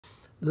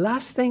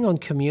Last thing on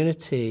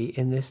community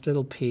in this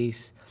little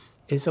piece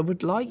is I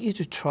would like you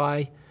to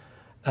try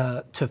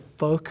to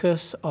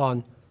focus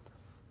on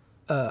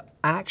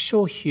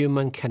actual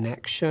human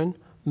connection,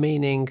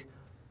 meaning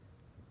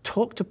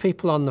talk to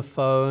people on the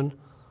phone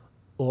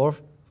or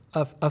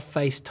a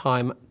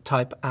FaceTime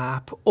type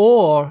app,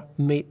 or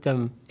meet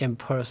them in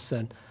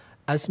person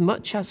as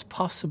much as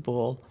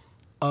possible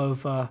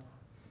over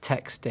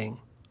texting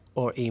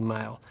or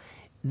email.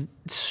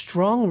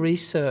 Strong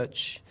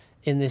research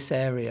in this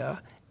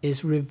area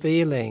is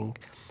revealing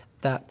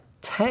that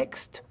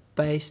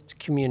text-based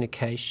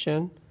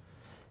communication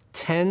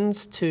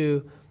tends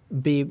to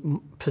be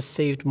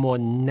perceived more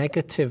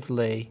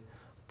negatively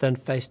than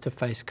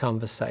face-to-face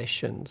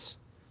conversations.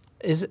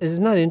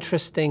 Isn't that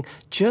interesting?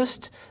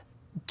 Just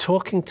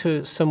talking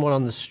to someone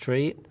on the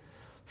street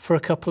for a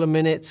couple of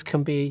minutes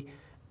can be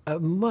a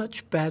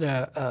much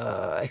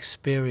better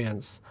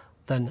experience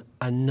than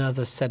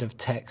another set of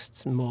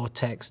texts, more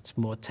texts,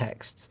 more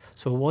texts.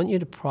 So I want you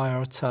to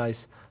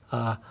prioritize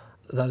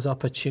those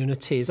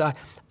opportunities. I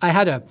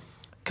had a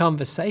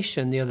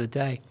conversation the other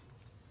day.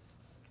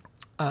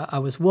 I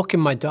was walking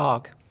my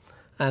dog,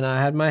 and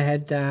I had my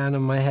head down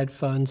and my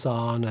headphones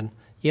on, and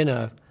you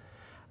know,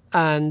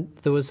 and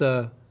there was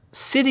a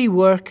city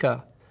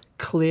worker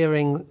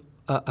clearing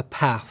a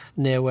path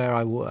near where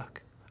I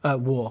walk.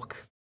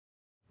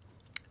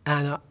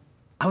 And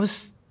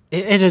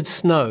it had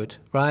snowed,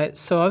 right?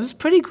 So I was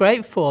pretty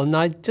grateful, and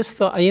I just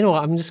thought, you know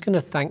what, I'm just going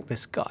to thank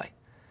this guy.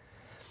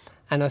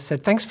 And I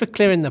said, thanks for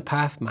clearing the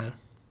path, man.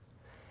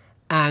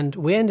 And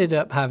we ended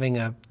up having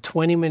a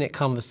 20-minute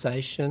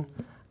conversation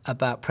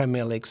about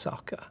Premier League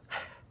soccer,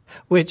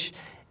 which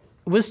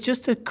was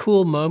just a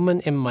cool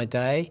moment in my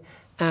day.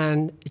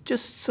 And it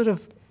just sort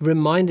of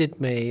reminded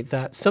me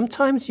that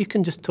sometimes you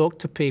can just talk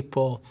to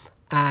people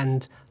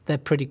and they're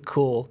pretty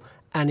cool.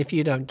 And if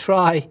you don't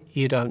try,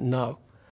 you don't know.